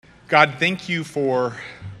God, thank you for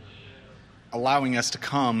allowing us to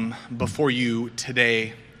come before you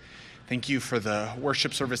today. Thank you for the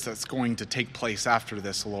worship service that's going to take place after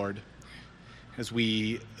this, Lord. As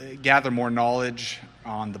we gather more knowledge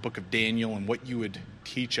on the book of Daniel and what you would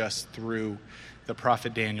teach us through the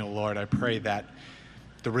prophet Daniel, Lord, I pray that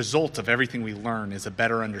the result of everything we learn is a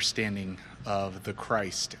better understanding of the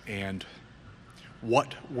Christ and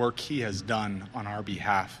what work he has done on our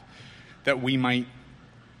behalf, that we might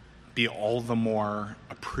be all the more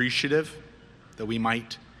appreciative, that we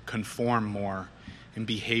might conform more in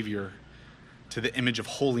behavior to the image of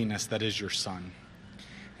holiness that is your Son.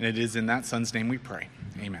 And it is in that Son's name we pray.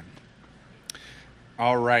 Amen.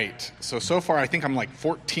 All right. So far I think I'm like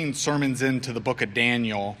 14 sermons into the book of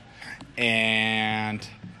Daniel, and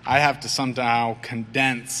I have to somehow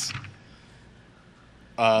condense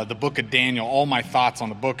the book of Daniel, all my thoughts on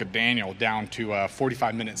the book of Daniel, down to a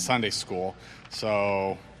 45-minute Sunday school.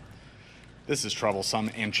 So this is troublesome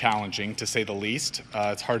and challenging, to say the least.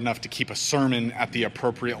 It's hard enough to keep a sermon at the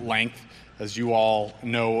appropriate length, as you all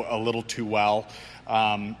know a little too well.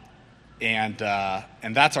 And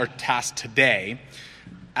that's our task today.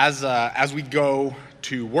 As we go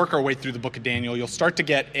to work our way through the book of Daniel, you'll start to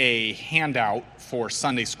get a handout for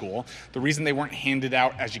Sunday school. The reason they weren't handed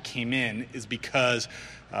out as you came in is because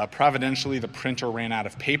providentially the printer ran out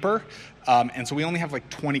of paper. And so we only have like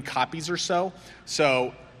 20 copies or so.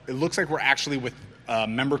 So it looks like we're actually with a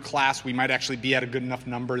member class. We might actually be at a good enough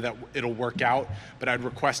number that it'll work out. But I'd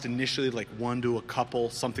request initially like one to a couple,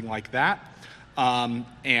 something like that. We'll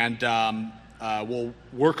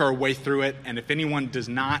work our way through it. And if anyone does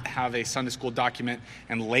not have a Sunday school document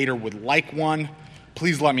and later would like one,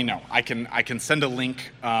 please let me know. I can send a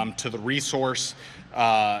link to the resource.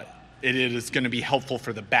 It is going to be helpful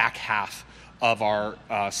for the back half of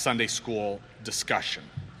our Sunday school discussion.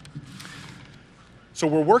 So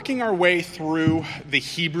we're working our way through the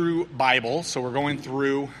Hebrew Bible. So we're going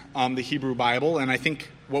through the Hebrew Bible, and I think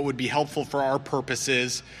what would be helpful for our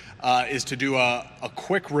purposes is to do a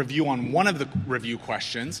quick review on one of the review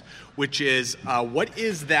questions, which is what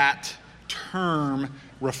is that term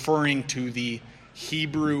referring to the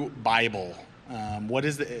Hebrew Bible? What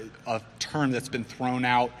is a term that's been thrown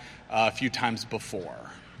out a few times before?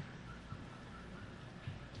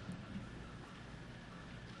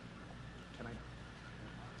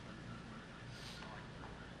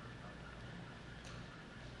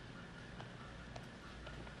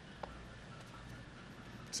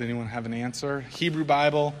 Does anyone have an answer? Hebrew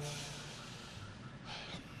Bible.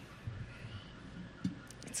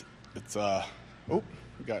 We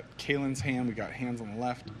got Kaylin's hand. We got hands on the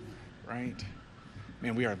left, right.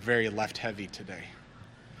 Man, we are very left-heavy today.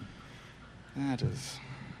 That is.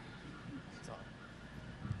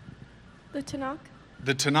 The Tanakh.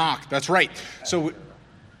 The Tanakh. That's right. So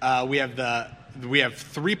we have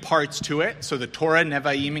three parts to it. So the Torah,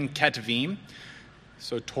 Nevi'im, and Ketuvim.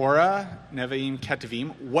 So Torah, Nevi'im,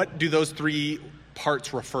 Ketuvim. What do those three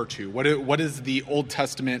parts refer to? What is the Old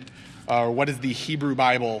Testament, or what is the Hebrew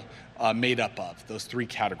Bible made up of? Those three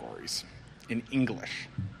categories in English.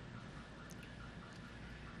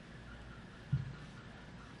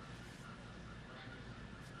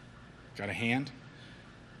 Got a hand?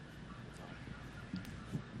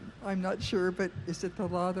 I'm not sure, but is it the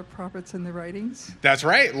law, the prophets, and the writings? That's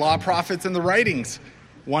right. Law, prophets, and the writings.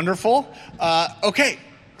 Wonderful. Okay.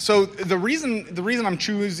 So the reason I'm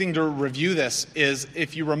choosing to review this is,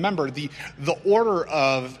 if you remember, the order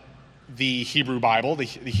of the Hebrew Bible, the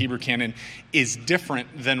Hebrew canon, is different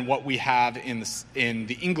than what we have in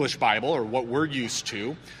the English Bible, or what we're used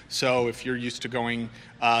to. So if you're used to going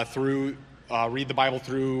through read the Bible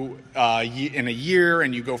through in a year,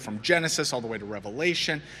 and you go from Genesis all the way to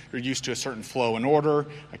Revelation, you're used to a certain flow and order.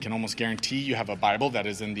 I can almost guarantee you have a Bible that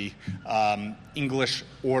is in the English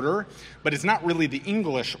order, but it's not really the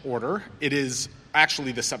English order. It is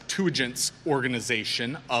actually the Septuagint's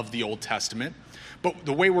organization of the Old Testament. But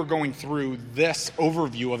the way we're going through this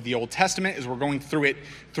overview of the Old Testament is we're going through it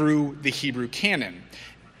through the Hebrew canon.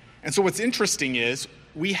 And so what's interesting is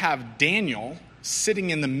we have Daniel sitting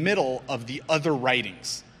in the middle of the other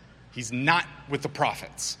writings. He's not with the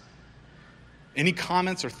prophets. Any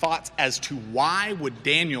comments or thoughts as to why would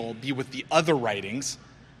Daniel be with the other writings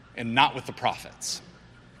and not with the prophets?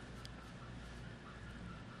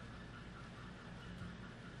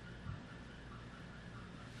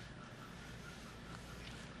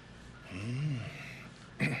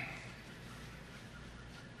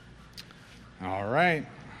 All right.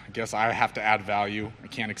 I guess I have to add value. I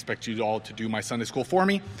can't expect you all to do my Sunday school for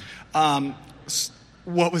me.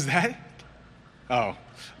 What was that? Oh,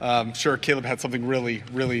 I'm sure Caleb had something really,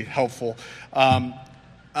 really helpful.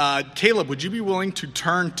 Caleb, would you be willing to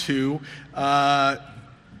turn to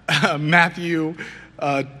Matthew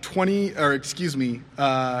 20, or excuse me,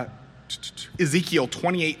 Ezekiel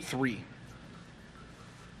 28:3.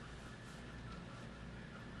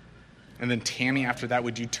 And then Tammy, after that,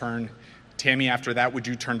 would you turn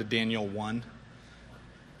to Daniel 1?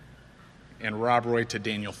 And Rob Roy to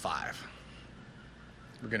Daniel 5.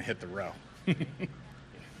 We're going to hit the row.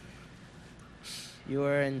 You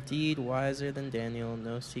are indeed wiser than Daniel.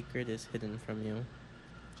 No secret is hidden from you.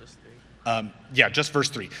 Just 3. Just verse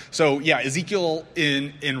 3. So Ezekiel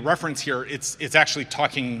in reference here, it's actually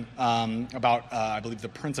talking about I believe the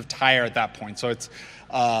prince of Tyre at that point. So it's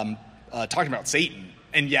talking about Satan,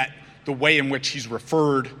 and yet the way in which he's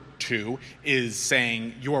referred to is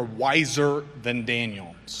saying you are wiser than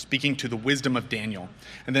Daniel, speaking to the wisdom of Daniel.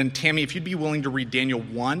 And then Tammy, if you'd be willing to read Daniel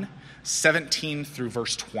 1:17 through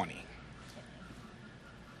verse 20.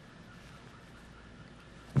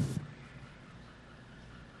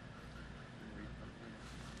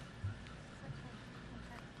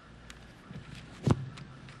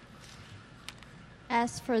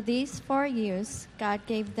 As for these 4 youths, God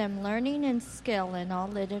gave them learning and skill in all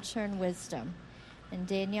literature and wisdom. And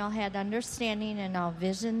Daniel had understanding in all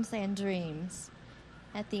visions and dreams.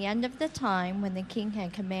 At the end of the time, when the king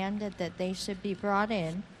had commanded that they should be brought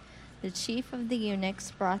in, the chief of the eunuchs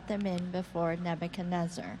brought them in before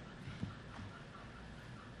Nebuchadnezzar.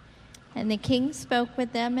 And the king spoke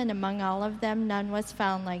with them, and among all of them none was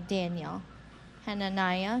found like Daniel,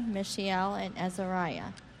 Hananiah, Mishael, and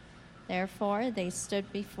Azariah. Therefore they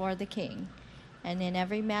stood before the king, and in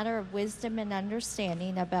every matter of wisdom and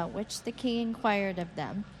understanding about which the king inquired of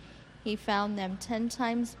them, he found them 10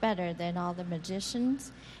 times better than all the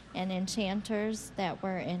magicians and enchanters that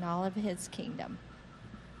were in all of his kingdom.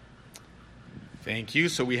 Thank you.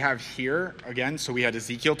 So we have here, again, we had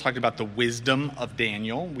Ezekiel talking about the wisdom of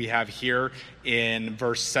Daniel. We have here in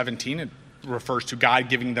verse 17, it refers to God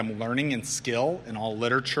giving them learning and skill in all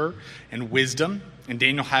literature and wisdom, and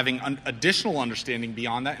Daniel having additional understanding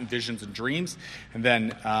beyond that in visions and dreams. And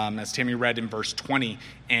then, as Tammy read in verse 20,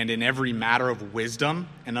 and in every matter of wisdom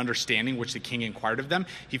and understanding which the king inquired of them,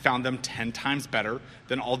 he found them 10 times better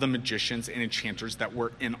than all the magicians and enchanters that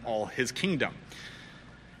were in all his kingdom.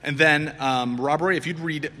 And then, Rob Roy, if you'd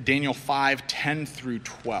read Daniel 5:10 through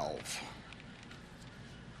 12.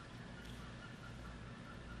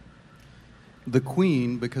 The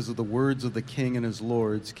queen, because of the words of the king and his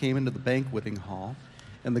lords, came into the banqueting hall,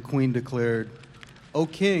 and the queen declared, "O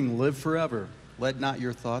king, live forever. Let not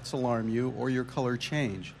your thoughts alarm you or your color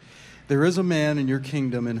change. There is a man in your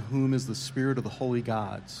kingdom in whom is the spirit of the holy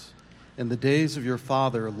gods. In the days of your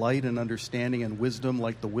father, light and understanding and wisdom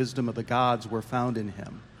like the wisdom of the gods were found in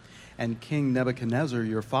him. And King Nebuchadnezzar,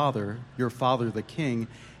 your father the king,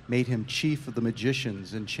 made him chief of the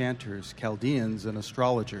magicians, enchanters, Chaldeans, and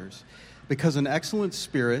astrologers. Because an excellent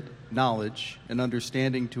spirit, knowledge, and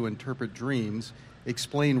understanding to interpret dreams,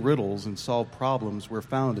 explain riddles, and solve problems were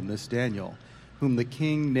found in this Daniel, whom the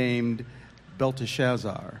king named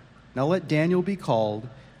Belteshazzar. Now let Daniel be called,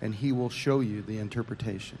 and he will show you the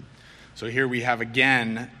interpretation." So here we have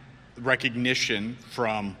again recognition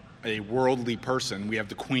from a worldly person. We have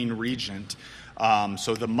the queen regent,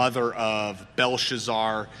 so the mother of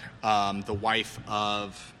Belshazzar, the wife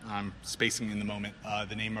of, I'm spacing in the moment,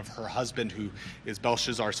 the name of her husband, who is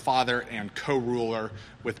Belshazzar's father and co-ruler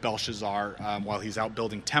with Belshazzar while he's out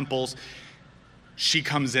building temples. She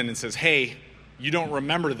comes in and says, "Hey, you don't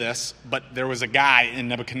remember this, but there was a guy in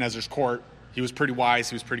Nebuchadnezzar's court. He was pretty wise.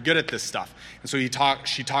 He was pretty good at this stuff." And so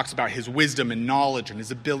she talks about his wisdom and knowledge and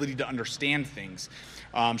his ability to understand things.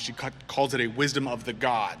 She calls it a wisdom of the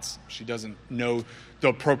gods. She doesn't know the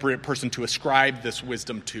appropriate person to ascribe this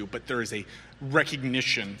wisdom to, but there is a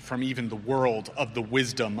recognition from even the world of the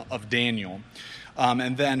wisdom of Daniel.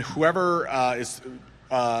 And then whoever is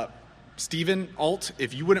Stephen Alt,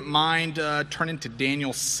 if you wouldn't mind turning to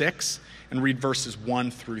Daniel 6 and read verses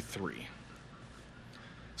 1 through 3.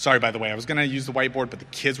 Sorry, by the way, I was going to use the whiteboard, but the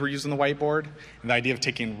kids were using the whiteboard, and the idea of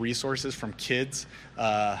taking resources from kids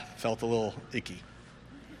felt a little icky.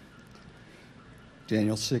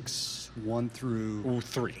 Daniel 6, 1 through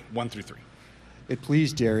 3. 1 through 3. It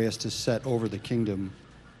pleased Darius to set over the kingdom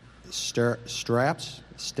satraps,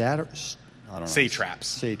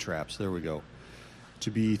 there we go, to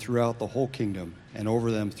be throughout the whole kingdom, and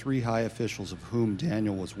over them 3 high officials, of whom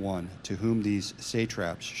Daniel was one, to whom these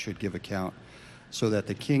satraps should give account, so that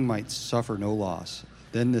the king might suffer no loss.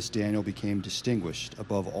 Then this Daniel became distinguished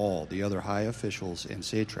above all the other high officials and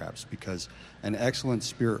satraps, because an excellent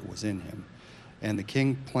spirit was in him, and the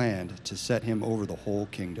king planned to set him over the whole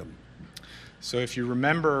kingdom. So if you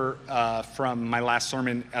remember from my last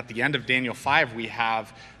sermon at the end of Daniel 5, we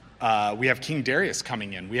have King Darius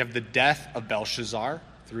coming in. We have the death of Belshazzar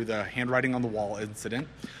through the handwriting on the wall incident.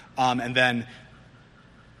 And then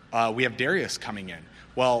we have Darius coming in.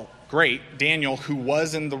 Well, great. Daniel, who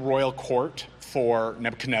was in the royal court for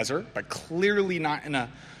Nebuchadnezzar, but clearly not in a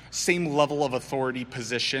same level of authority,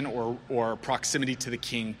 position, or proximity to the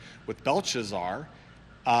king with Belshazzar,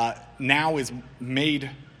 now is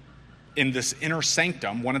made in this inner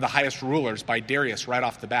sanctum one of the highest rulers by Darius right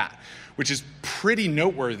off the bat, which is pretty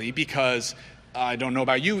noteworthy because I don't know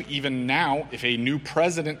about you, even now, if a new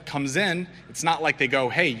president comes in, it's not like they go,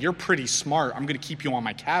 hey, you're pretty smart, I'm going to keep you on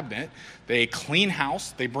my cabinet. They clean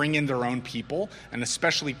house, they bring in their own people, and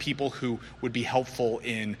especially people who would be helpful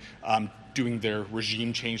in doing their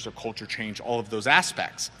regime change, their culture change, all of those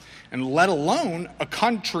aspects. And let alone a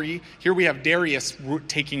country, here we have Darius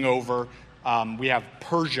taking over, we have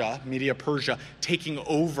Persia, Media Persia, taking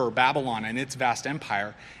over Babylon and its vast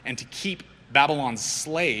empire, and to keep Babylon's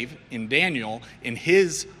slave in Daniel in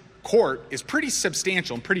his court is pretty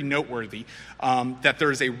substantial and pretty noteworthy, that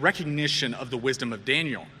there is a recognition of the wisdom of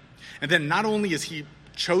Daniel. And then not only is he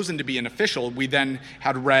chosen to be an official, we then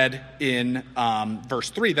had read in verse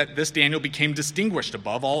 3 that this Daniel became distinguished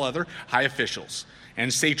above all other high officials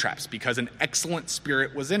and satraps because an excellent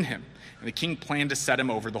spirit was in him, and the king planned to set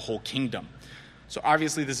him over the whole kingdom. So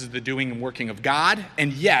obviously this is the doing and working of God,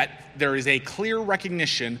 and yet there is a clear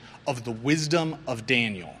recognition of the wisdom of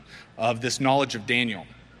Daniel, of this knowledge of Daniel.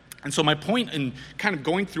 And so my point in kind of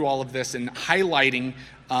going through all of this and highlighting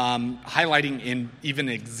in even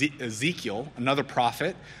Ezekiel, another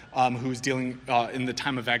prophet who's dealing in the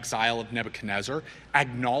time of exile of Nebuchadnezzar,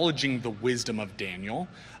 acknowledging the wisdom of Daniel.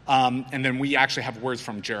 And then we actually have words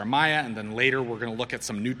from Jeremiah, and then later we're going to look at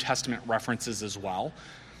some New Testament references as well.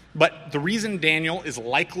 But the reason Daniel is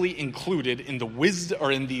likely included in the wisdom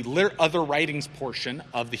or in the other writings portion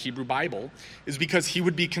of the Hebrew Bible is because he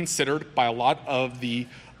would be considered by a lot of the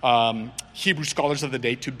Hebrew scholars of the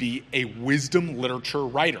day to be a wisdom literature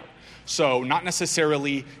writer. So not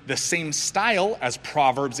necessarily the same style as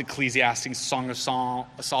Proverbs, Ecclesiastes, Song of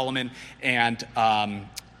Solomon, and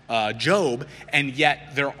Job, and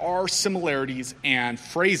yet there are similarities and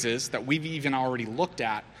phrases that we've even already looked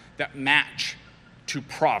at that match to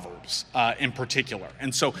Proverbs in particular.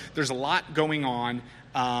 And so there's a lot going on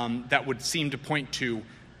that would seem to point to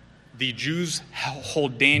the Jews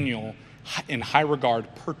hold Daniel in high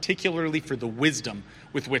regard, particularly for the wisdom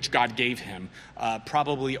with which God gave him,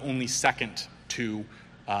 probably only second to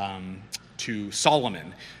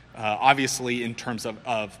Solomon, obviously in terms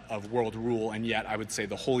of world rule, and yet I would say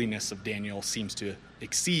the holiness of Daniel seems to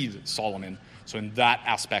exceed Solomon. So in that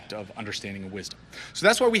aspect of understanding and wisdom. So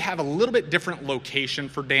that's why we have a little bit different location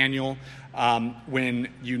for Daniel when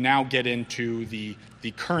you now get into the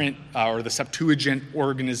current or the Septuagint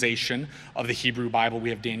organization of the Hebrew Bible.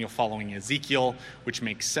 We have Daniel following Ezekiel, which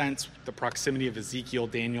makes sense. The proximity of Ezekiel,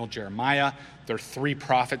 Daniel, Jeremiah. There are three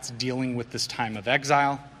prophets dealing with this time of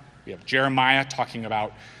exile. We have Jeremiah talking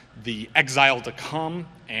about the exile to come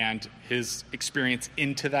and his experience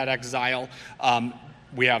into that exile.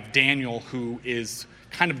 We have Daniel, who is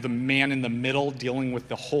kind of the man in the middle, dealing with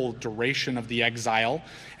the whole duration of the exile.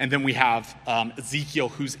 And then we have Ezekiel,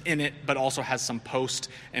 who's in it, but also has some post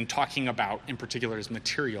and talking about, in particular, his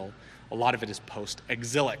material. A lot of it is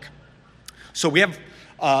post-exilic. So we have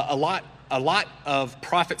a lot of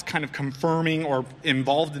prophets kind of confirming or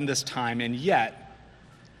involved in this time, and yet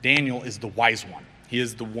Daniel is the wise one. He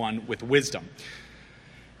is the one with wisdom.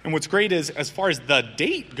 And what's great is, as far as the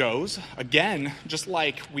date goes, again, just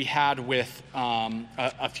like we had with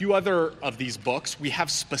a few other of these books, we have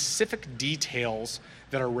specific details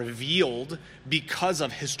that are revealed because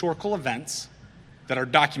of historical events that are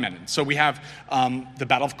documented. So we have the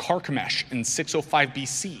Battle of Carchemish in 605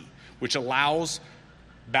 BC, which allows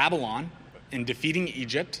Babylon, in defeating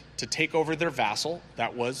Egypt, to take over their vassal,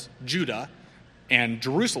 that was Judah, and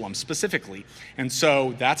Jerusalem specifically. And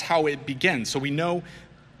so that's how it begins. So we know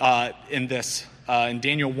in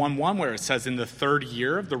Daniel 1:1, where it says, in the third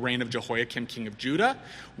year of the reign of Jehoiakim, king of Judah,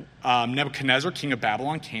 Nebuchadnezzar, king of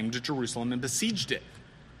Babylon, came to Jerusalem and besieged it.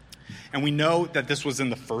 And we know that this was in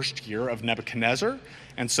the first year of Nebuchadnezzar.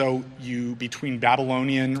 And so between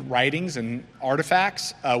Babylonian writings and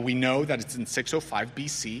artifacts, we know that it's in 605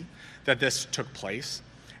 BC that this took place.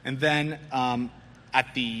 And then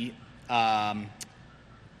at the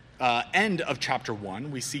end of chapter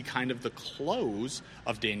 1, we see kind of the close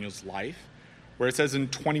of Daniel's life, where it says in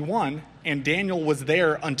 21, and Daniel was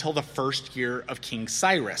there until the first year of King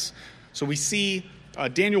Cyrus. So we see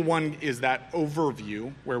Daniel 1 is that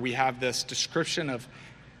overview where we have this description of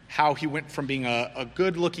how he went from being a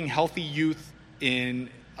good-looking, healthy youth in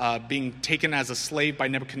being taken as a slave by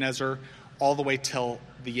Nebuchadnezzar all the way till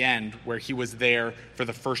the end, where he was there for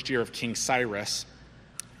the first year of King Cyrus.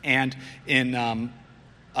 And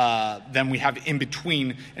then we have in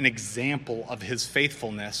between an example of his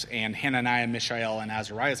faithfulness and Hananiah, Mishael, and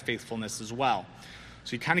Azariah's faithfulness as well.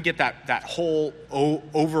 So you kind of get that whole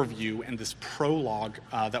overview and this prologue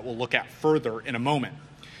that we'll look at further in a moment.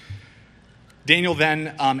 Daniel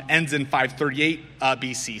then ends in 538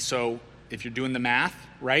 BC. So if you're doing the math,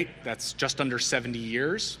 right, that's just under 70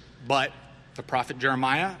 years. But the prophet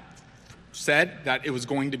Jeremiah said that it was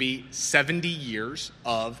going to be 70 years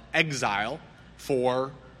of exile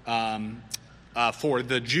for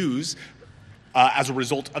the Jews as a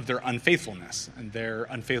result of their unfaithfulness and their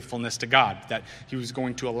unfaithfulness to God. That he was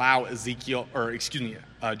going to allow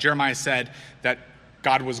Jeremiah said that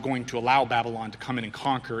God was going to allow Babylon to come in and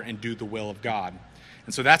conquer and do the will of God.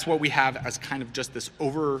 And so that's what we have as kind of just this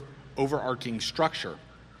overarching structure.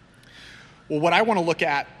 Well, what I want to look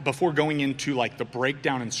at before going into like the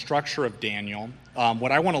breakdown and structure of Daniel,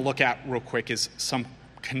 what I want to look at real quick is some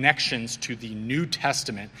connections to the New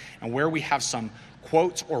Testament and where we have some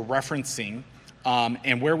quotes or referencing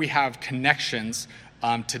and where we have connections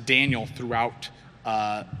to Daniel throughout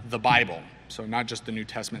the Bible. So not just the New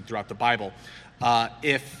Testament, throughout the Bible.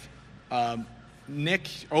 Nick,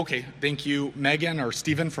 okay, thank you, Megan, or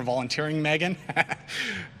Stephen for volunteering, Megan.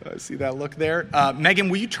 I see that look there. Megan,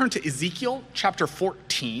 will you turn to Ezekiel chapter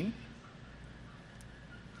 14?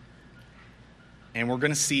 And we're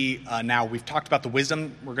going to see now, we've talked about the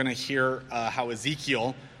wisdom. We're going to hear how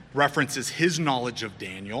Ezekiel references his knowledge of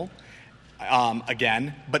Daniel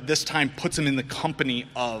again, but this time puts him in the company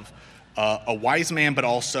of a wise man, but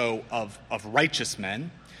also of righteous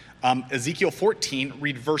men. Ezekiel 14,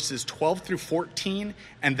 read verses 12 through 14,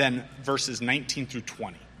 and then verses 19 through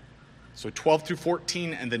 20. So 12 through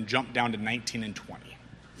 14, and then jump down to 19 and 20.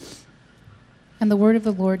 And the word of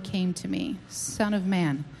the Lord came to me, Son of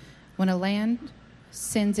man, when a land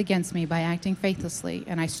sins against me by acting faithlessly,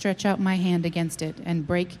 and I stretch out my hand against it, and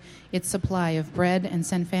break its supply of bread, and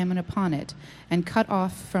send famine upon it, and cut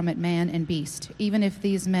off from it man and beast, even if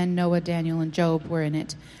these men, Noah, Daniel, and Job, were in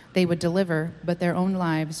it, they would deliver, but their own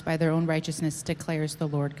lives by their own righteousness, declares the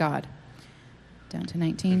Lord God. Down to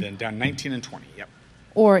 19. And then down 19 and 20, yep.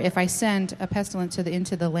 Or if I send a pestilence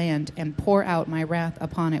into the land, and pour out my wrath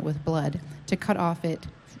upon it with blood, to cut off it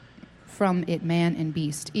from it man and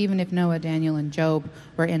beast, even if Noah, Daniel, and Job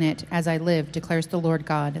were in it, as I live, declares the Lord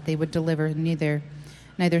God, they would deliver neither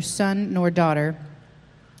son nor daughter.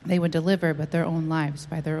 They would deliver, but their own lives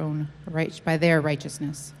by their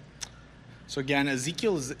righteousness. So again,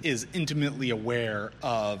 Ezekiel is intimately aware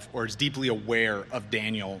of, or is deeply aware of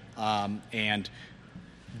Daniel and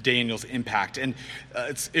Daniel's impact. And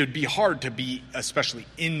it would be hard to be, especially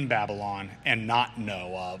in Babylon, and not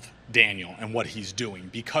know of Daniel and what he's doing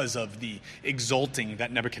because of the exalting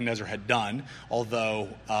that Nebuchadnezzar had done. Although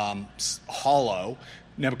hollow,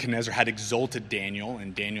 Nebuchadnezzar had exalted Daniel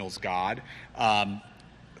and Daniel's God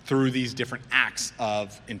through these different acts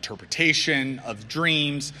of interpretation, of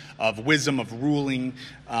dreams, of wisdom, of ruling.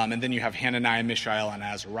 And then you have Hananiah, Mishael, and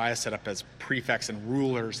Azariah set up as prefects and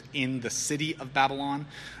rulers in the city of Babylon.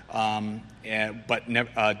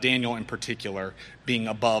 But Daniel in particular being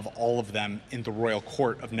above all of them in the royal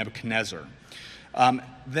court of Nebuchadnezzar.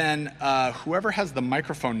 Then whoever has the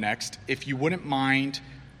microphone next, if you wouldn't mind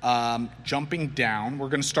jumping down, we're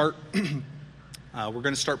going to start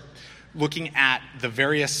looking at the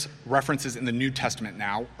various references in the New Testament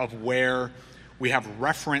now of where we have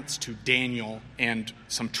reference to Daniel and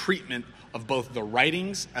some treatment of both the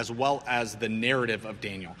writings as well as the narrative of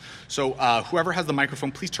Daniel. So whoever has the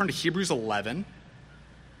microphone, please turn to Hebrews 11.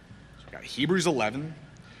 So we've got Hebrews 11,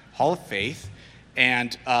 Hall of Faith.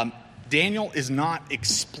 And Daniel is not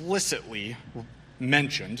explicitly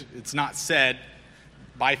mentioned. It's not said,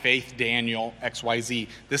 by faith, Daniel, XYZ.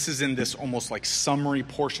 This is in this almost like summary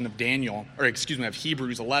portion of of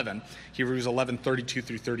Hebrews 11, Hebrews 11, 32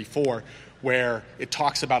 through 34, where it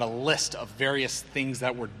talks about a list of various things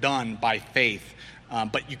that were done by faith.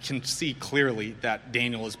 But you can see clearly that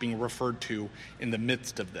Daniel is being referred to in the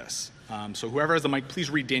midst of this. So whoever has the mic,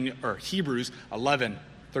 please read Hebrews 11,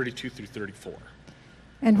 32 through 34.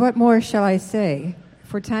 And what more shall I say?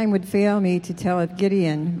 For time would fail me to tell of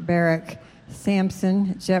Gideon, Barak,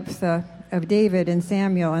 Samson, Jephthah, of David and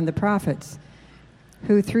Samuel and the prophets,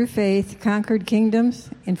 who through faith conquered kingdoms,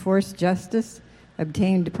 enforced justice,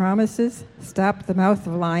 obtained promises, stopped the mouth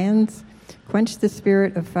of lions, quenched the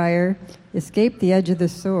spirit of fire, escaped the edge of the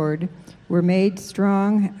sword, were made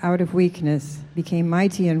strong out of weakness, became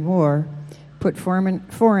mighty in war, put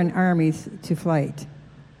foreign armies to flight.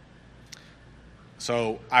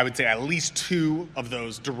 So I would say at least two of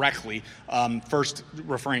those directly. First,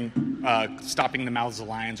 referring stopping the mouths of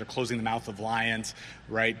lions or closing the mouth of lions,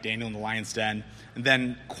 right? Daniel in the lion's den. And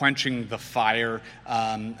then quenching the fire,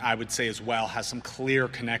 I would say as well, has some clear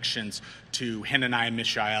connections to Hananiah,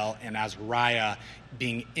 Mishael, and Azariah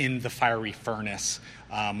being in the fiery furnace.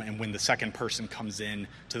 And when the second person comes in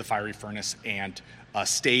to the fiery furnace and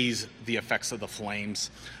stays the effects of the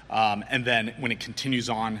flames. And then when it continues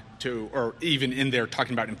on to, or even in there,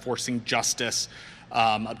 talking about enforcing justice,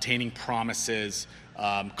 obtaining promises,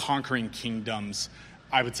 conquering kingdoms,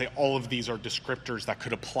 I would say all of these are descriptors that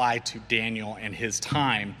could apply to Daniel and his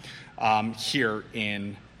time here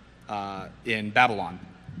in Babylon.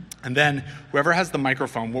 And then whoever has the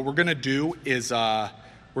microphone, what we're going to do is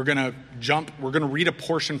we're going to read a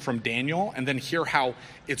portion from Daniel and then hear how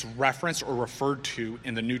it's referenced or referred to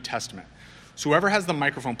in the New Testament. So whoever has the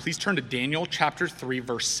microphone, please turn to Daniel chapter 3,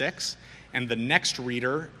 verse 6. And the next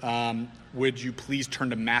reader, would you please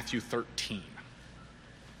turn to Matthew 13.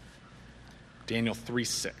 Daniel 3,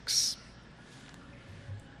 6.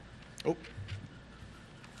 Oh.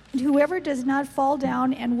 And whoever does not fall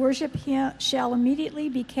down and worship him shall immediately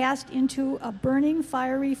be cast into a burning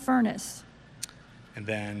fiery furnace. And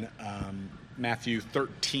then Matthew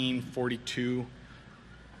 13, 42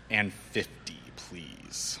 and 50,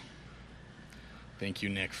 please. Thank you,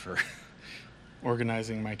 Nick, for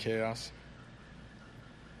organizing my chaos.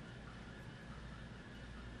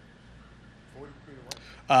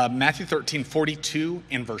 Matthew 13, 42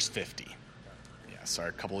 and verse 50. Yeah, sorry,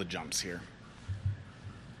 a couple of jumps here.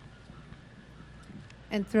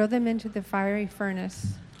 And throw them into the fiery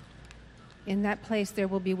furnace. In that place there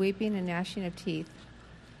will be weeping and gnashing of teeth.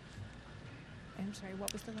 I'm sorry,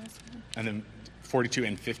 what was the last one? And then 42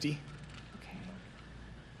 and 50. Okay.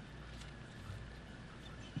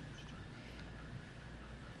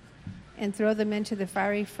 And throw them into the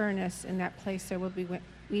fiery furnace. In that place there will be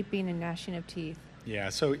weeping and gnashing of teeth. Yeah,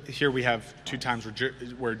 so here we have two times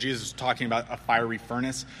where Jesus is talking about a fiery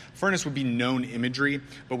furnace. Furnace would be known imagery,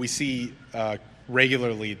 but we see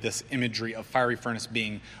regularly this imagery of fiery furnace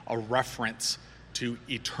being a reference to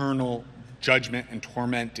eternal judgment and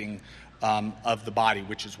tormenting of the body,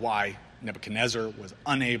 which is why Nebuchadnezzar was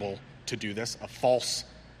unable to do this. A false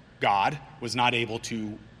god was not able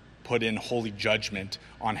to put in holy judgment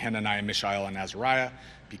on Hananiah, Mishael, and Azariah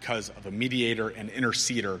because of a mediator and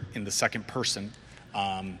interceder in the second person.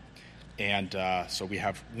 So we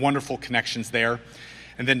have wonderful connections there.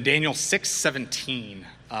 And then Daniel 6:17,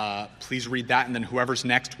 please read that. And then whoever's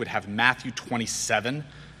next would have Matthew 27.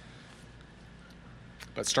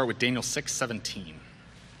 But start with Daniel 6:17.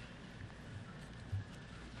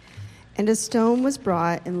 And a stone was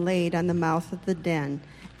brought and laid on the mouth of the den,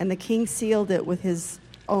 and the king sealed it with his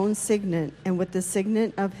own signet and with the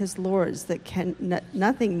signet of his lords, that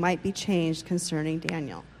nothing might be changed concerning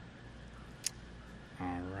Daniel.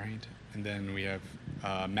 All right. And then we have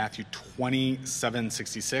Matthew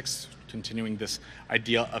 27:66, continuing this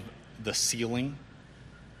idea of the sealing.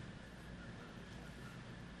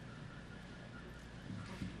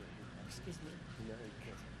 Excuse me.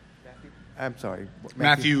 I'm sorry.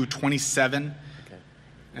 Matthew 27, okay.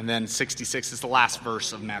 And then 66 is the last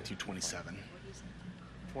verse of Matthew 27.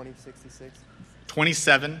 2066?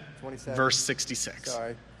 27, verse 66.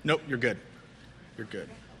 Sorry. Nope, you're good. You're good.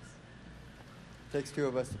 Takes two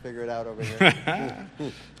of us to figure it out over here.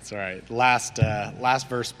 It's all right. Last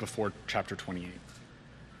verse before chapter 28.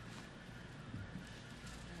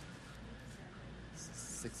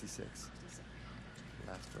 66.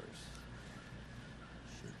 Last verse.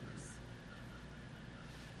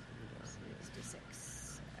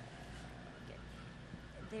 66.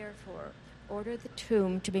 Therefore, order the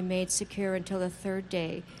tomb to be made secure until the third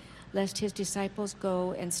day, lest his disciples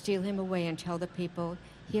go and steal him away and tell the people,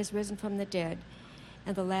 he has risen from the dead,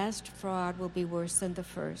 and the last fraud will be worse than the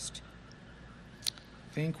first.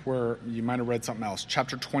 I think you might have read something else.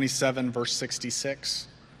 Chapter 27, verse 66.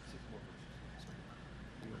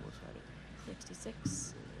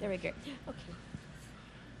 66. There we go. Okay.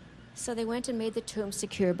 So they went and made the tomb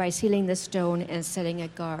secure by sealing the stone and setting a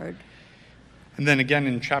guard. And then again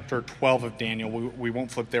in chapter 12 of Daniel, we won't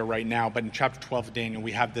flip there right now, but in chapter 12 of Daniel,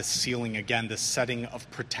 we have this sealing again, this setting of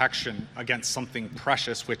protection against something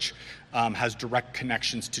precious, which has direct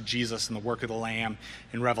connections to Jesus and the work of the Lamb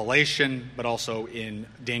in Revelation, but also in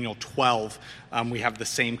Daniel 12, we have the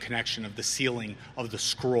same connection of the sealing of the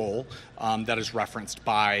scroll that is referenced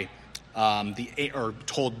by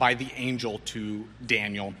told by the angel to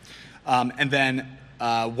Daniel. And then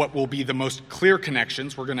what will be the most clear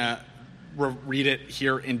connections, we're going to read it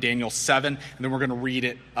here in Daniel 7, and then we're going to read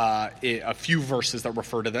it a few verses that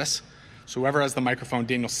refer to this. So whoever has the microphone,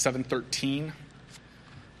 Daniel 7:13.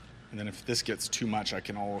 And then if this gets too much, I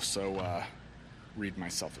can also read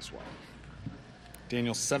myself as well.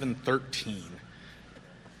 Daniel 7:13.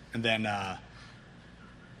 And then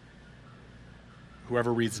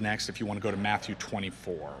whoever reads next, if you want to go to Matthew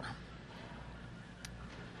 24.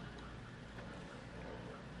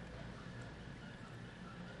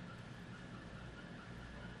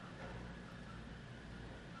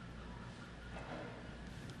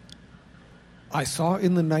 I saw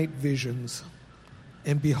in the night visions,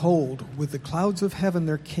 and behold, with the clouds of heaven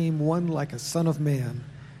there came one like a son of man,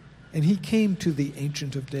 and he came to the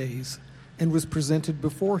Ancient of Days, and was presented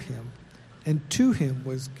before him, and to him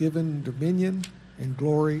was given dominion and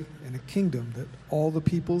glory and a kingdom that all the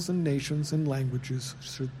peoples and nations and languages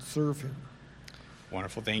should serve him.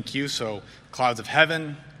 Wonderful, thank you. So, clouds of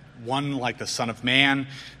heaven, one like the Son of Man.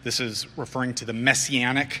 This is referring to the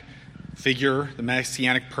messianic figure, the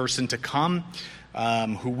messianic person to come,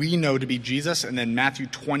 who we know to be Jesus. And then Matthew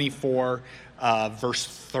 24, verse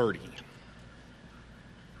 30.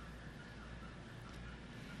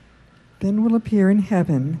 Then will appear in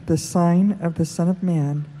heaven the sign of the Son of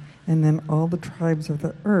Man, and then all the tribes of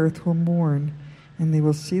the earth will mourn, and they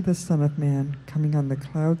will see the Son of Man coming on the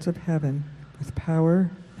clouds of heaven with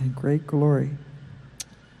power and great glory.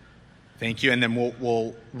 Thank you. And then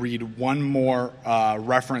we'll read one more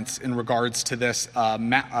reference in regards to this. Mark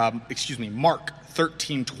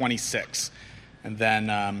 13:26. And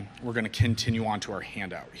then we're going to continue on to our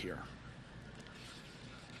handout here.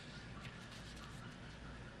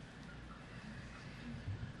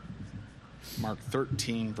 Mark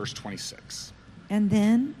 13, verse 26. And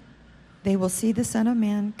then they will see the Son of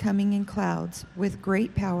Man coming in clouds with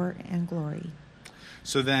great power and glory.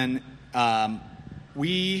 So then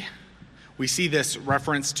we see this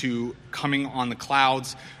reference to coming on the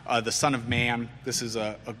clouds, the Son of Man. This is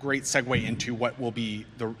a great segue into what will be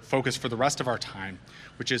the focus for the rest of our time,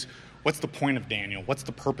 which is what's the point of Daniel? What's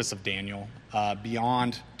the purpose of Daniel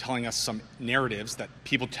beyond telling us some narratives that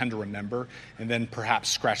people tend to remember and then perhaps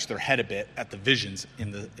scratch their head a bit at the visions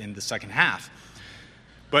in the second half?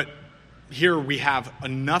 But here we have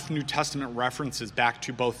enough New Testament references back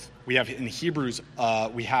to both. We have in Hebrews,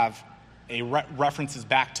 we have references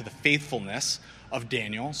back to the faithfulness of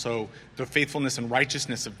Daniel, so the faithfulness and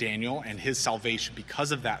righteousness of Daniel and his salvation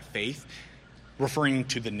because of that faith, referring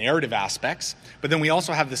to the narrative aspects. But then we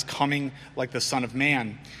also have this coming like the Son of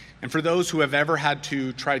Man. And for those who have ever had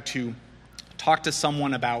to try to talk to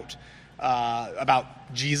someone about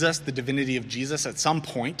Jesus, the divinity of Jesus, at some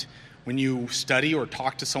point, when you study or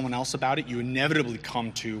talk to someone else about it, you inevitably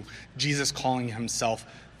come to Jesus calling himself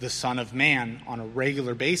the Son of Man on a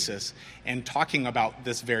regular basis and talking about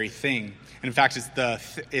this very thing. And in fact,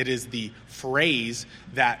 it is the phrase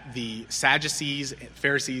that the Sadducees,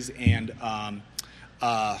 Pharisees, and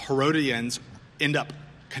Herodians end up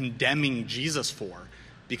condemning Jesus for,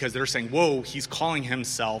 because they're saying, whoa, he's calling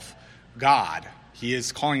himself God. He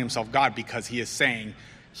is calling himself God because he is saying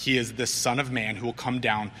he is the Son of Man who will come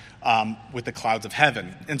down with the clouds of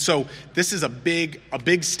heaven. And so this is a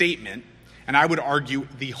big statement. And I would argue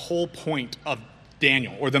the whole point of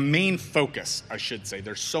Daniel, or the main focus, I should say,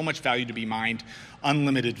 there's so much value to be mined,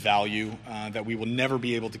 unlimited value that we will never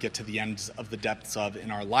be able to get to the ends of the depths of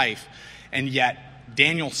in our life. And yet,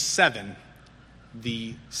 Daniel 7,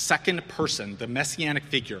 the second person, the messianic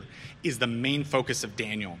figure, is the main focus of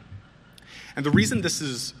Daniel. And the reason this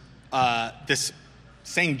is, this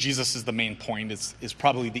saying Jesus is the main point is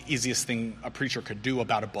probably the easiest thing a preacher could do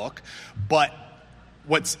about a book. But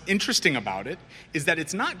what's interesting about it is that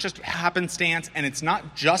it's not just happenstance, and it's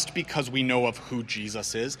not just because we know of who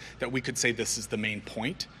Jesus is that we could say this is the main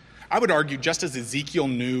point. I would argue just as Ezekiel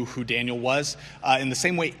knew who Daniel was, in the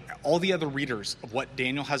same way all the other readers of what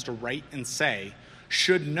Daniel has to write and say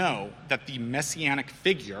should know that the messianic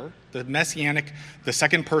figure, the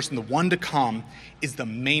second person, the one to come, is the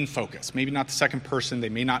main focus. Maybe not the second person. They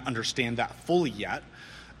may not understand that fully yet.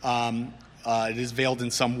 It is veiled in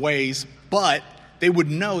some ways, but they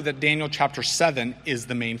would know that Daniel chapter 7 is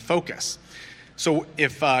the main focus. So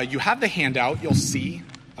if you have the handout, you'll see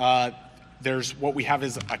there's what we have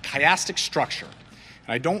is a chiastic structure.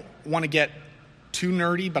 And I don't want to get too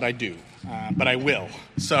nerdy, but I do. But I will.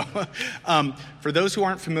 So for those who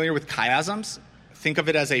aren't familiar with chiasms, think of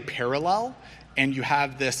it as a parallel. And you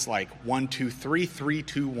have this like 1, 2, 3, 3,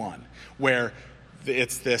 2, 1, where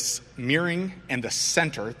it's this mirroring, and the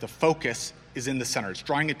center, the focus, is in the center. It's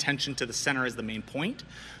drawing attention to the center as the main point.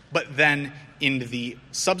 But then in the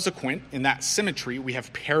subsequent, in that symmetry, we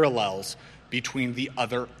have parallels between the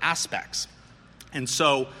other aspects. And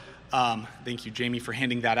so, thank you, Jamie, for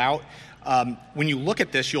handing that out. When you look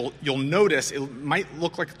at this, you'll notice it might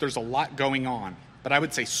look like there's a lot going on. But I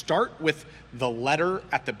would say start with the letter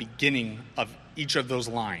at the beginning of each of those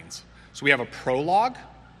lines. So we have a prologue,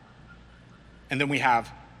 and then we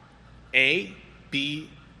have A, B,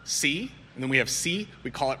 C, and then we have C.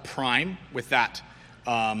 We call it prime with that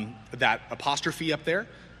apostrophe up there,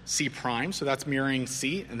 C prime. So that's mirroring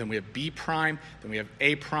C. And then we have B prime, then we have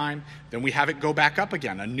A prime, then we have it go back up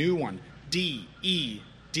again, a new one, D, E,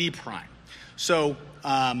 D prime. So,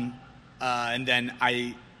 and then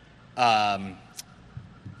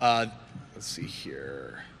let's see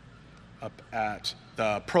here, up at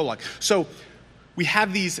the prologue. So we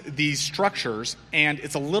have these structures, and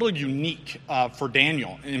it's a little unique for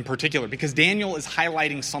Daniel in particular, because Daniel is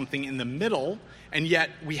highlighting something in the middle, and yet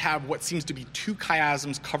we have what seems to be two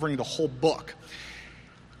chiasms covering the whole book.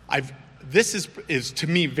 This is to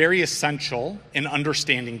me very essential in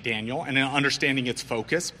understanding Daniel and in understanding its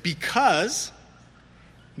focus, because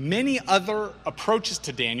many other approaches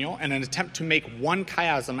to Daniel and an attempt to make one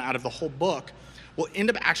chiasm out of the whole book will end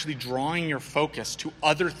up actually drawing your focus to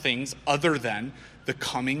other things other than the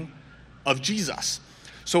coming of Jesus.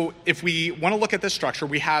 So if we want to look at this structure,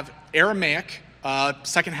 we have Aramaic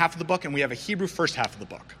second half of the book, and we have a Hebrew first half of the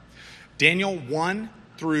book. Daniel 1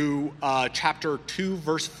 through chapter 2,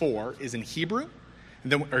 verse 4 is in Hebrew.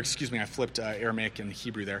 And then, I flipped Aramaic and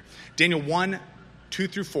Hebrew there. Daniel 1, 2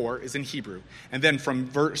 through 4 is in Hebrew. And then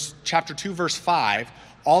from chapter 2, verse 5,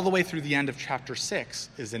 all the way through the end of chapter 6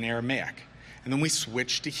 is in Aramaic. And then we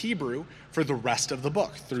switch to Hebrew for the rest of the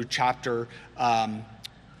book through chapter 8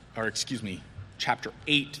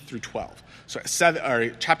 through 12. So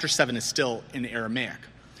chapter 7 is still in Aramaic.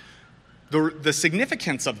 The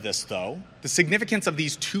significance of this, though, the significance of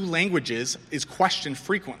these two languages is questioned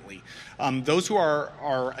frequently. Those who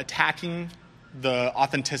are attacking the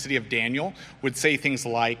authenticity of Daniel would say things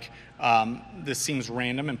like, this seems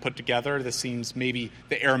random and put together. This seems maybe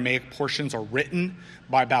the Aramaic portions are written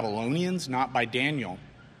by Babylonians, not by Daniel.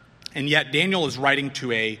 And yet Daniel is writing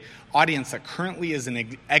to an audience that currently is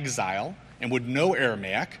in exile and would know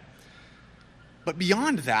Aramaic. But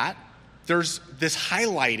beyond that, there's this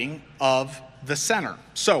highlighting of the center.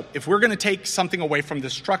 So if we're going to take something away from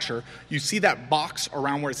this structure, you see that box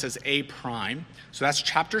around where it says A prime. So that's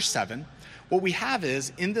chapter 7. What we have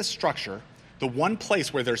is, in this structure, the one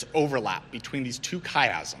place where there's overlap between these two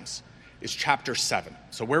chiasms is chapter 7.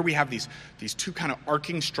 So where we have these two kind of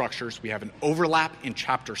arcing structures, we have an overlap in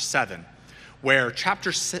chapter 7, where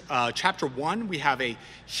chapter 1, we have a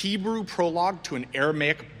Hebrew prologue to an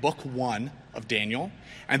Aramaic book 1 of Daniel.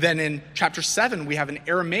 And then in chapter 7, we have an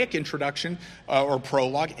Aramaic introduction or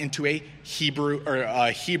prologue into a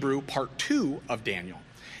Hebrew part 2 of Daniel.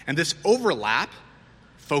 And this overlap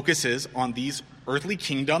focuses on these earthly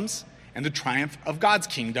kingdoms and the triumph of God's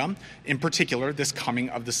kingdom, in particular, this coming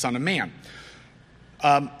of the Son of Man.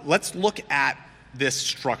 Let's look at this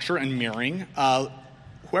structure and mirroring.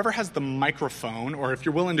 Whoever has the microphone, or if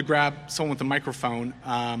you're willing to grab someone with a microphone,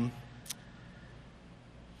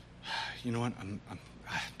 you know what, I'm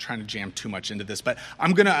trying to jam too much into this, but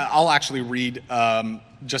I'll actually read,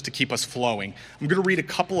 just to keep us flowing. I'm going to read a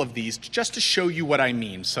couple of these just to show you what I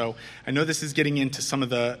mean. So I know this is getting into some of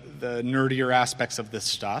the nerdier aspects of this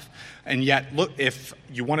stuff, and yet, look, if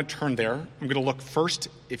you want to turn there, I'm going to look first,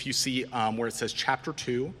 if you see where it says chapter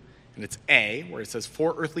 2, and it's A, where it says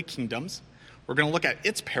 4 earthly kingdoms. We're going to look at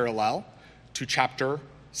its parallel to chapter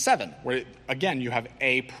 7, where, again, you have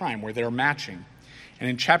A prime, where they're matching. And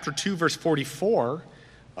in chapter 2, verse 44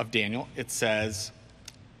 of Daniel, it says,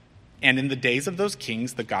 "And in the days of those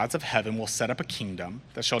kings, the gods of heaven will set up a kingdom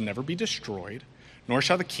that shall never be destroyed, nor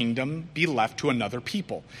shall the kingdom be left to another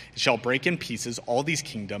people. It shall break in pieces all these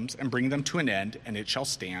kingdoms and bring them to an end, and it shall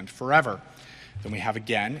stand forever." Then we have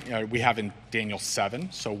in Daniel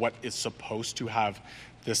 7, so what is supposed to have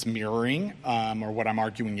this mirroring, or what I'm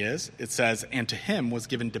arguing is, it says, "And to him was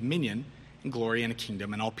given dominion and glory and a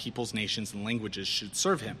kingdom, and all peoples, nations, and languages should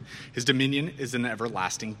serve him. His dominion is an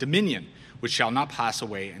everlasting dominion, which shall not pass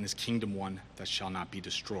away, and his kingdom one that shall not be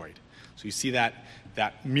destroyed." So you see that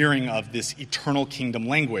mirroring of this eternal kingdom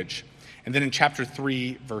language. And then in chapter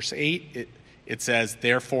 3, verse 8, it says,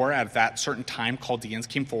 "Therefore at that certain time Chaldeans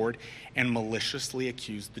came forward and maliciously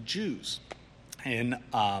accused the Jews." In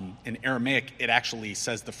Aramaic, it actually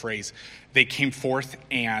says the phrase, "They came forth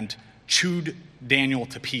and chewed Daniel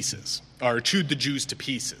to pieces," or chewed the Jews to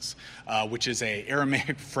pieces, which is a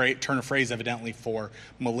Aramaic turn of phrase evidently for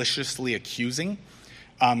maliciously accusing.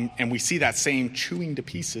 And we see that same chewing to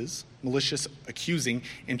pieces, malicious accusing,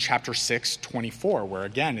 in chapter 6:24, where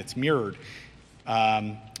again it's mirrored.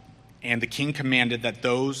 And the king commanded that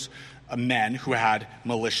those men who had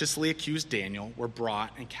maliciously accused Daniel were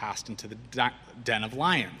brought and cast into the den of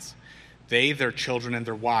lions, they, their children, and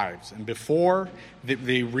their wives. And before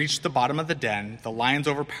they reached the bottom of the den, the lions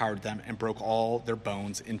overpowered them and broke all their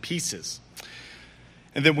bones in pieces.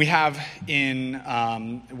 And then we have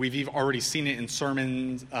we've already seen it in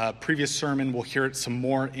sermons, previous sermon. We'll hear it some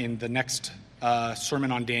more in the next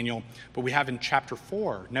sermon on Daniel. But we have in chapter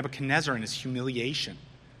 4, Nebuchadnezzar and his humiliation,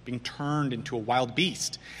 being turned into a wild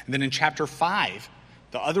beast. And then in chapter 5,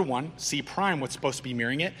 the other one, C prime, what's supposed to be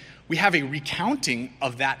mirroring it, we have a recounting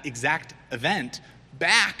of that exact event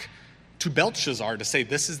back to Belshazzar to say,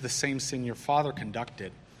 this is the same sin your father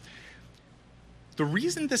conducted. The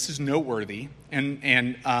reason this is noteworthy,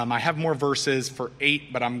 and I have more verses for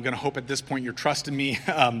 8, but I'm going to hope at this point you're trusting me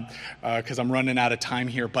because I'm running out of time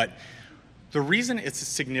here. But the reason it's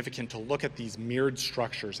significant to look at these mirrored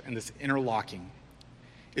structures and this interlocking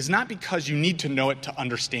is not because you need to know it to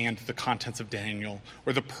understand the contents of Daniel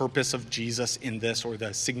or the purpose of Jesus in this or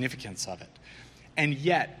the significance of it. And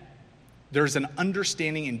yet, there's an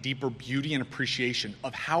understanding and deeper beauty and appreciation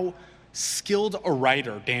of how skilled a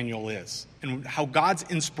writer Daniel is and how God's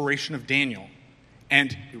inspiration of Daniel.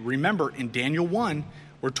 And remember, in Daniel 1,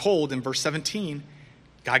 we're told in verse 17,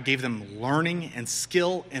 God gave them learning and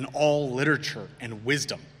skill in all literature and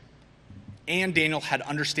wisdom. And Daniel had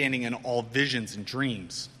understanding in all visions and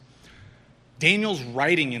dreams. Daniel's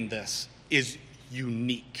writing in this is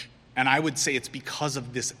unique. And I would say it's because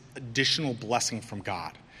of this additional blessing from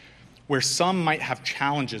God, where some might have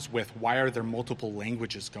challenges with why are there multiple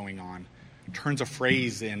languages going on, turns of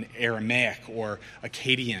phrase in Aramaic or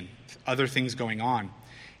Akkadian, other things going on.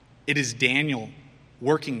 It is Daniel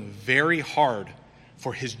working very hard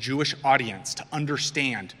for his Jewish audience to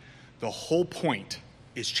understand the whole point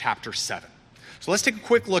is chapter 7. So let's take a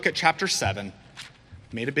quick look at chapter 7.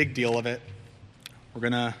 Made a big deal of it. We're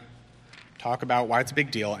going to talk about why it's a big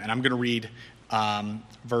deal, and I'm going to read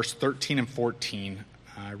verse 13 and 14.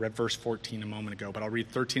 I read verse 14 a moment ago, but I'll read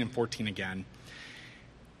 13 and 14 again.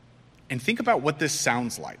 And think about what this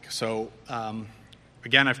sounds like. So,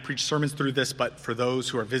 again, I've preached sermons through this, but for those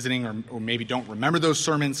who are visiting or maybe don't remember those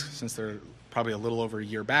sermons, since they're probably a little over a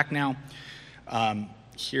year back now,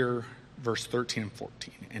 hear verse 13 and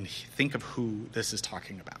 14, and think of who this is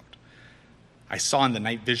talking about. I saw in the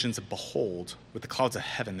night visions of, behold, with the clouds of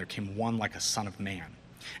heaven there came one like a son of man.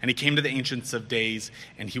 And he came to the Ancients of Days,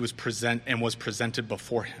 and he was presented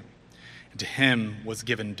before him. And to him was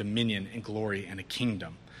given dominion and glory and a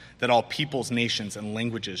kingdom, that all peoples, nations, and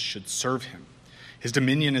languages should serve him. His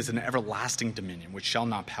dominion is an everlasting dominion, which shall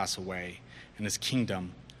not pass away, and his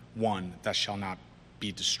kingdom one that shall not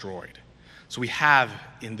be destroyed. So we have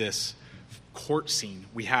in this court scene,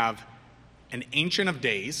 we have an Ancient of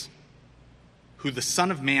Days who the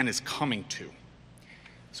Son of Man is coming to.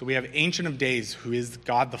 So we have Ancient of Days, who is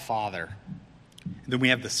God the Father. And then we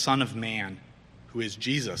have the Son of Man, who is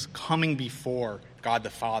Jesus, coming before God the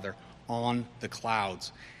Father on the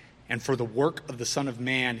clouds. And for the work of the Son of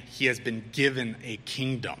Man, he has been given a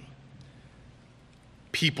kingdom.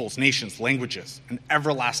 Peoples, nations, languages, an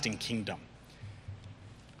everlasting kingdom.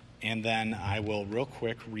 And then I will real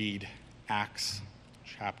quick read Acts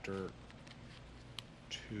chapter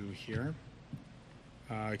 2 here.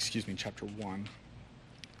 Chapter 1.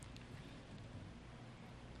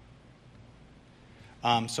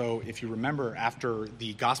 So if you remember, after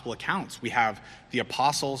the gospel accounts, we have the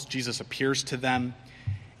apostles, Jesus appears to them,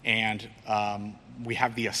 and we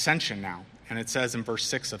have the ascension now. And it says in verse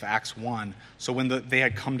 6 of Acts 1, so when they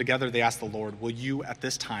had come together, they asked the Lord, will you at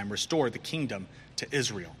this time restore the kingdom to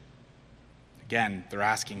Israel? Again, they're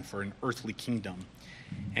asking for an earthly kingdom.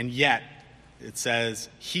 And yet, it says,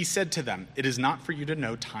 he said to them, it is not for you to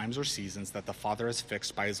know times or seasons that the Father has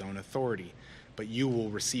fixed by his own authority, but you will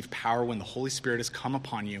receive power when the Holy Spirit has come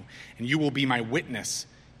upon you, and you will be my witnesses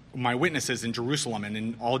in Jerusalem and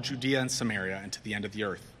in all Judea and Samaria and to the end of the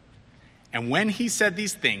earth. And when he said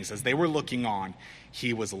these things, as they were looking on,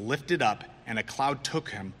 he was lifted up, and a cloud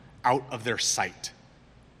took him out of their sight.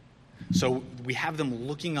 So we have them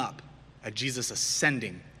looking up at Jesus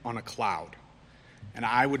ascending on a cloud. And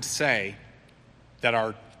I would say that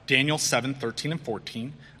our Daniel 7, 13 and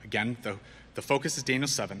 14, again, the focus is Daniel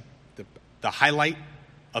 7. The highlight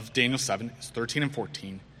of Daniel 7 is 13 and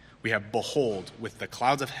 14. We have, behold, with the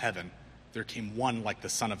clouds of heaven, there came one like the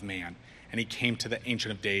Son of Man. And he came to the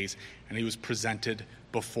Ancient of Days, and he was presented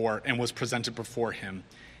before him.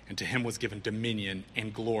 And to him was given dominion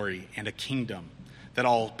and glory and a kingdom, that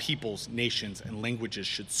all peoples, nations, and languages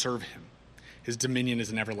should serve him. His dominion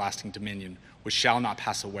is an everlasting dominion, which shall not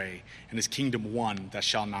pass away, and his kingdom one that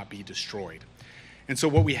shall not be destroyed. And so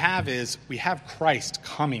what we have is, we have Christ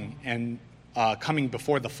coming and coming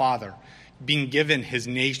before the Father, being given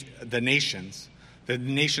the nations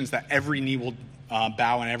that every knee will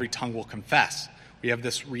bow and every tongue will confess. We have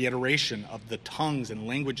this reiteration of the tongues and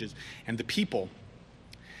languages and the people.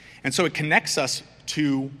 And so it connects us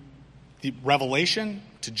to the Revelation,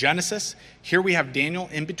 to Genesis. Here we have Daniel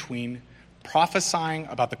in between, prophesying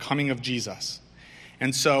about the coming of Jesus.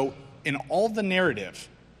 And so in all the narrative,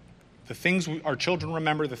 the things our children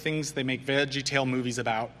remember, the things they make VeggieTale movies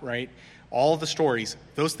about, right? All the stories,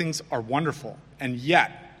 those things are wonderful. And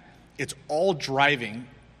yet, it's all driving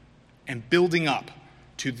and building up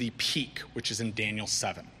to the peak, which is in Daniel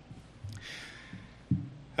 7.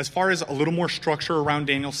 As far as a little more structure around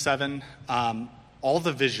Daniel 7, all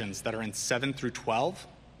the visions that are in 7 through 12,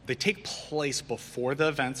 they take place before the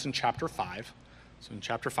events in chapter 5. So in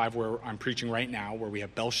chapter 5, where I'm preaching right now, where we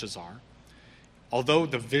have Belshazzar, although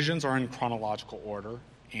the visions are in chronological order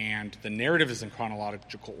and the narrative is in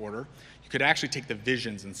chronological order, you could actually take the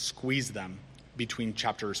visions and squeeze them between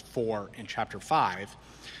chapters 4 and chapter 5.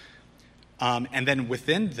 And then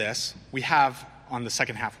within this, we have, on the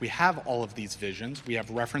second half, we have all of these visions. We have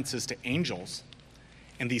references to angels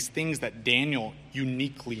and these things that Daniel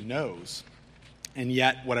uniquely knows. And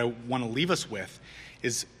yet, what I want to leave us with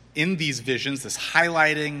is, in these visions, this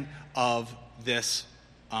highlighting of this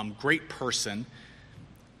great person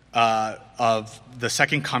of the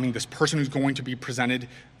second coming, this person who's going to be presented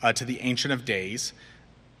to the Ancient of Days.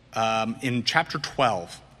 In chapter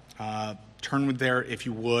 12, turn there if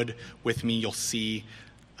you would with me. You'll see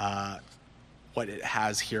what it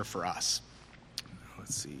has here for us.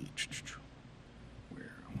 Let's see.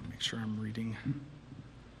 Where? I want to make sure I'm reading.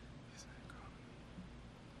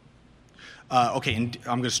 Okay, and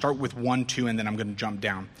I'm going to start with 1, 2, and then I'm going to jump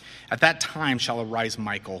down. At that time shall arise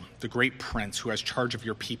Michael, the great prince, who has charge of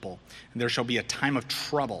your people, and there shall be a time of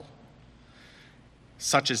trouble,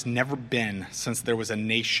 such as never been since there was a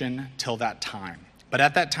nation till that time. But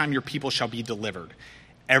at that time your people shall be delivered,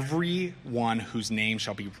 every one whose name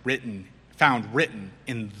shall be found written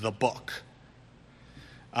in the book.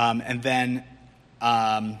 And then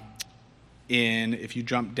if you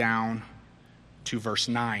jump down to verse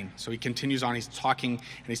 9. So he continues on, he's talking,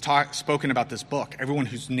 and he's spoken about this book, everyone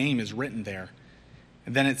whose name is written there.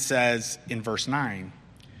 And then it says in verse 9,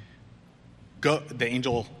 the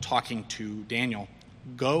angel talking to Daniel,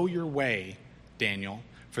 "Go your way, Daniel,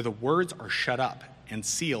 for the words are shut up and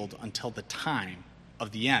sealed until the time of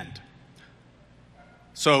the end."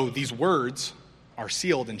 So these words are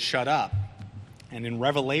sealed and shut up. And in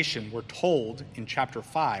Revelation, we're told in chapter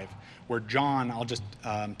 5, where John, I'll just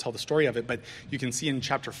tell the story of it, but you can see in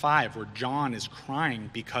chapter 5 where John is crying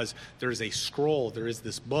because there is a scroll, there is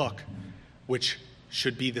this book, which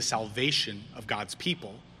should be the salvation of God's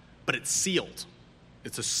people, but it's sealed.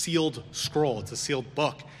 It's a sealed scroll, it's a sealed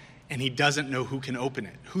book, and he doesn't know who can open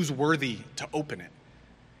it, who's worthy to open it.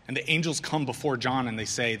 And the angels come before John and they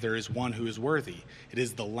say, there is one who is worthy. It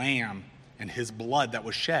is the Lamb and his blood that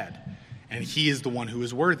was shed. And he is the one who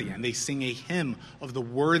is worthy. And they sing a hymn of the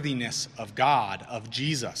worthiness of God, of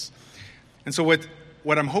Jesus. And so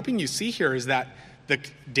what I'm hoping you see here is that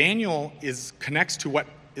Daniel connects to what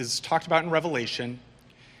is talked about in Revelation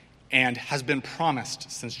and has been promised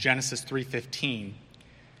since Genesis 3:15.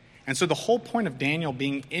 And so the whole point of Daniel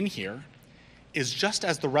being in here is, just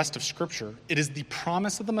as the rest of Scripture, it is the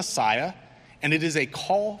promise of the Messiah, and it is a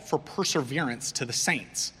call for perseverance to the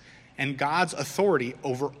saints and God's authority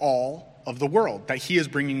over all of the world, that he is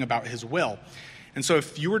bringing about his will. And so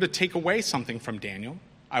if you were to take away something from Daniel,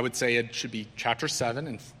 I would say it should be chapter 7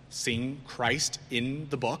 and seeing Christ in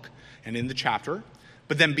the book and in the chapter.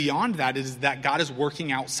 But then beyond that is that God is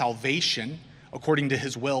working out salvation according to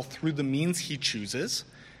his will through the means he chooses.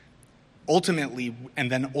 Ultimately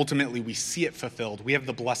we see it fulfilled. We have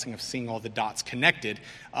the blessing of seeing all the dots connected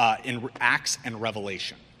in Acts and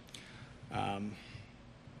Revelation.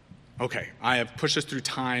 Okay, I have pushed us through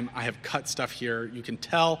time. I have cut stuff here. You can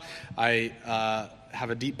tell I have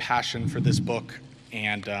a deep passion for this book,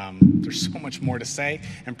 and there's so much more to say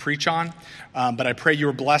and preach on. But I pray you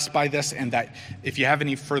were blessed by this, and that if you have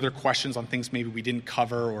any further questions on things maybe we didn't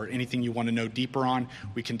cover or anything you want to know deeper on,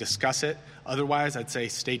 we can discuss it. Otherwise, I'd say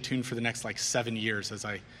stay tuned for the next 7 years as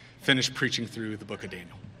I finish preaching through the book of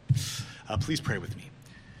Daniel. Please pray with me.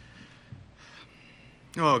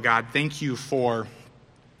 Oh, God, thank you for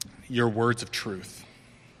your words of truth.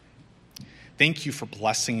 Thank you for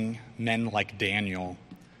blessing men like Daniel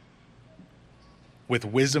with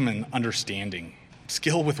wisdom and understanding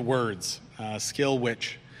skill with words, skill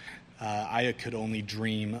which I could only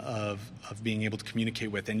dream of being able to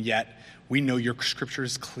communicate with, and yet we know your scripture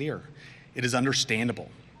is clear. It is understandable.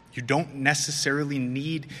 You don't necessarily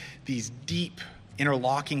need these deep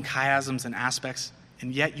interlocking chiasms and aspects,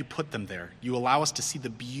 and yet you put them there. You allow us to see the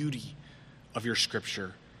beauty of your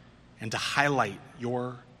scripture and to highlight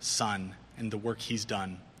your Son and the work he's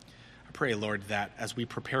done. I pray, Lord, that as we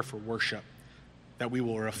prepare for worship, that we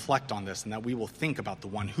will reflect on this and that we will think about the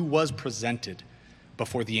one who was presented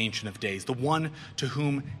before the Ancient of Days, the one to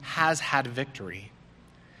whom has had victory.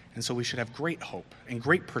 And so we should have great hope and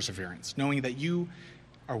great perseverance, knowing that you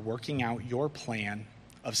are working out your plan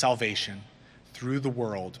of salvation through the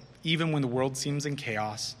world, even when the world seems in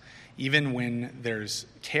chaos, even when there's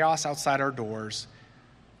chaos outside our doors.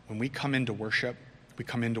 When we come into worship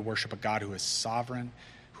a God who is sovereign,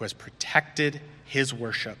 who has protected his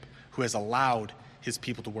worship, who has allowed his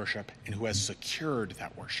people to worship, and who has secured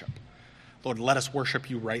that worship. Lord, let us worship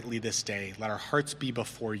you rightly this day. Let our hearts be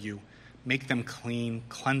before you. Make them clean,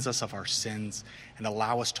 cleanse us of our sins, and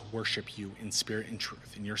allow us to worship you in spirit and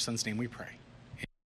truth. In your Son's name we pray.